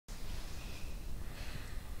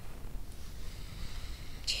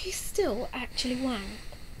you still actually wank?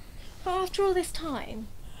 After all this time,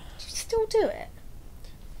 do you still do it?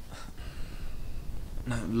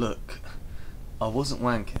 No, look, I wasn't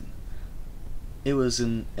wanking. It was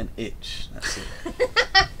an itch, that's it.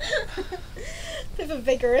 Bit of a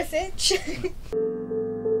vigorous itch.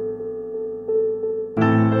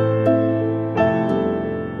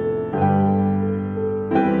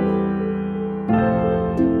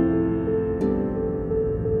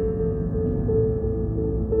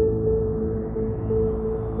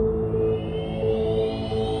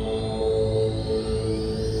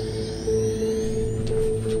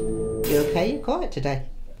 You okay? You're quiet today.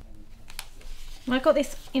 I got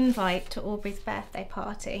this invite to Aubrey's birthday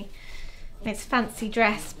party. It's fancy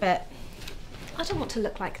dress, but I don't want to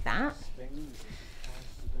look like that.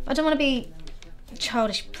 I don't want to be a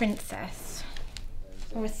childish princess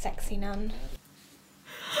or a sexy nun.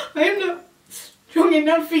 I am not strong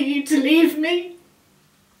enough for you to leave me.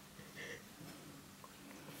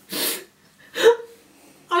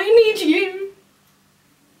 I need you.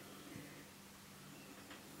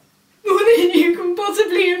 More than you can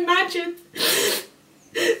possibly imagine.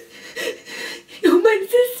 You're my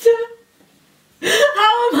sister.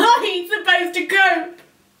 How am I supposed to cope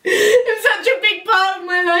if such a big part of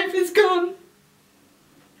my life is gone?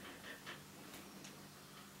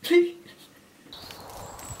 Please.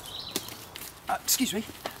 Excuse me,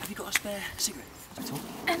 have you got a spare cigarette at all?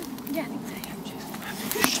 Yeah, I think so.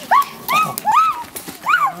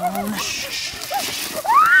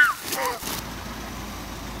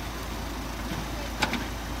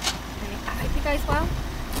 I hope it goes well.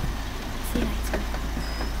 See you later.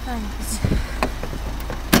 Thanks.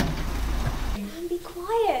 And be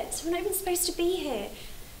quiet. We're not even supposed to be here.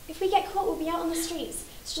 If we get caught, we'll be out on the streets.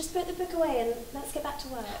 So just put the book away and let's get back to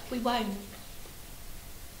work. We won't.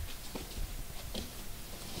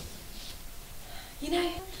 You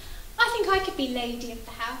know, I think I could be lady of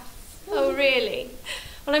the house. Oh, really?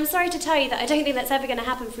 Well, I'm sorry to tell you that I don't think that's ever going to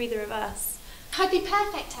happen for either of us. I'd be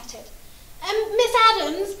perfect at it. Miss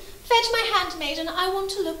Adams, fetch my handmaid and I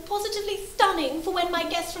want to look positively stunning for when my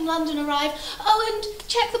guests from London arrive. Oh, and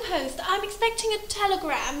check the post. I'm expecting a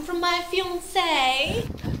telegram from my fiancé.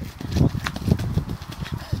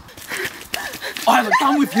 I haven't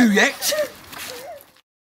done with you yet.